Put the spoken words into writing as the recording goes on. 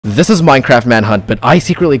This is Minecraft Manhunt, but I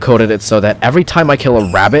secretly coded it so that every time I kill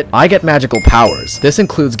a rabbit, I get magical powers. This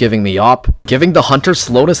includes giving me op, giving the hunter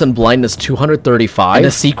slowness and blindness 235, and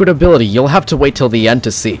a secret ability you'll have to wait till the end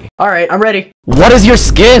to see. Alright, I'm ready. What is your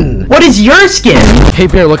skin? What is your skin? Hey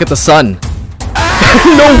Bear, look at the sun.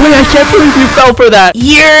 No way, I can't believe you fell for that.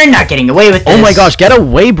 You're not getting away with this. Oh my gosh, get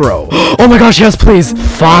away, bro. Oh my gosh, yes, please.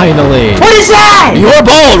 Finally. What is that? Your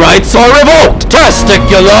ball rights are revoked.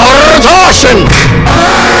 Testicular torsion.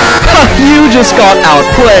 You just got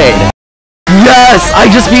outplayed. Yes, I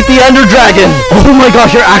just beat the Ender Dragon. Oh my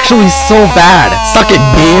gosh, you're actually so bad. Suck it,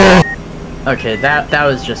 Beer. Okay, that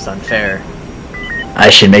was just unfair. I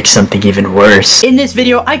should make something even worse. In this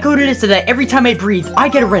video, I coded it so that every time I breathe, I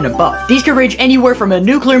get a random buff. These can range anywhere from a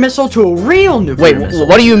nuclear missile to a real nuclear missile. Wait,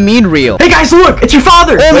 what do you mean real? Hey guys, look! It's your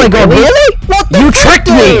father! Oh my god, really? You tricked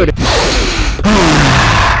me!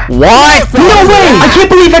 What? No way! I can't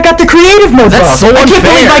believe I got the creative mode buff! That's so unfair! I can't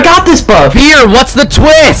believe I got this buff! Beer, what's the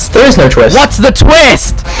twist? There is no twist. What's the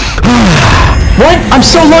twist? What? I'm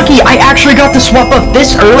so lucky I actually got the swap buff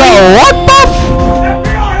this early! The what buff?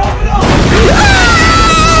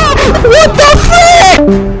 What the frick?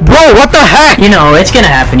 Bro, what the heck? You know, it's gonna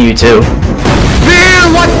happen to you too. Beer,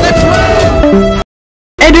 what's the twist?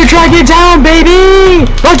 Ender Dragon down,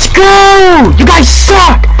 baby! Let's go! You guys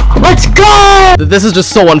suck! Let's go! This is just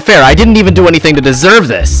so unfair. I didn't even do anything to deserve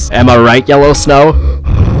this. Am I right, Yellosnow?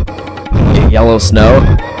 Yellosnow?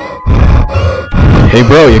 Hey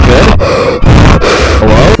bro, you good?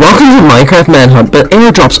 Hello? Welcome to Minecraft Manhunt, but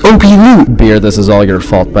airdrops OP loot. Beer, this is all your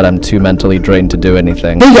fault, but I'm too mentally drained to do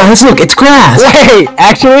anything. Hey guys, look, it's grass. Wait,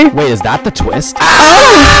 actually? Wait, is that the twist?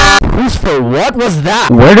 Boosfer, what was that?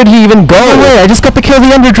 Where did he even go? No way, I just got to kill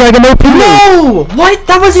the Ender Dragon OP. No! What?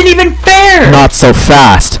 That wasn't even fair! Not so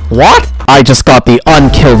fast. What? I just got the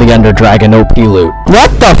unkill the Ender Dragon OP loot. What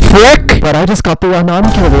the frick? But I just got the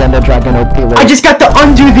unkill the Ender Dragon OP loot. I just got the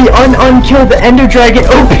undo the unkill the Ender Dragon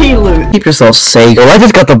OP loot. Keep yourself safe. I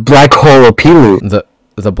just got the black hole OP loot.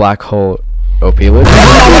 The black hole OP loot?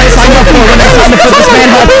 Sign up for when I sign up for this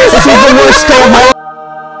manhunt. This is the worst day of my life.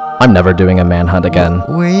 I'm never doing a manhunt again.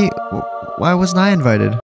 Wait, why wasn't I invited?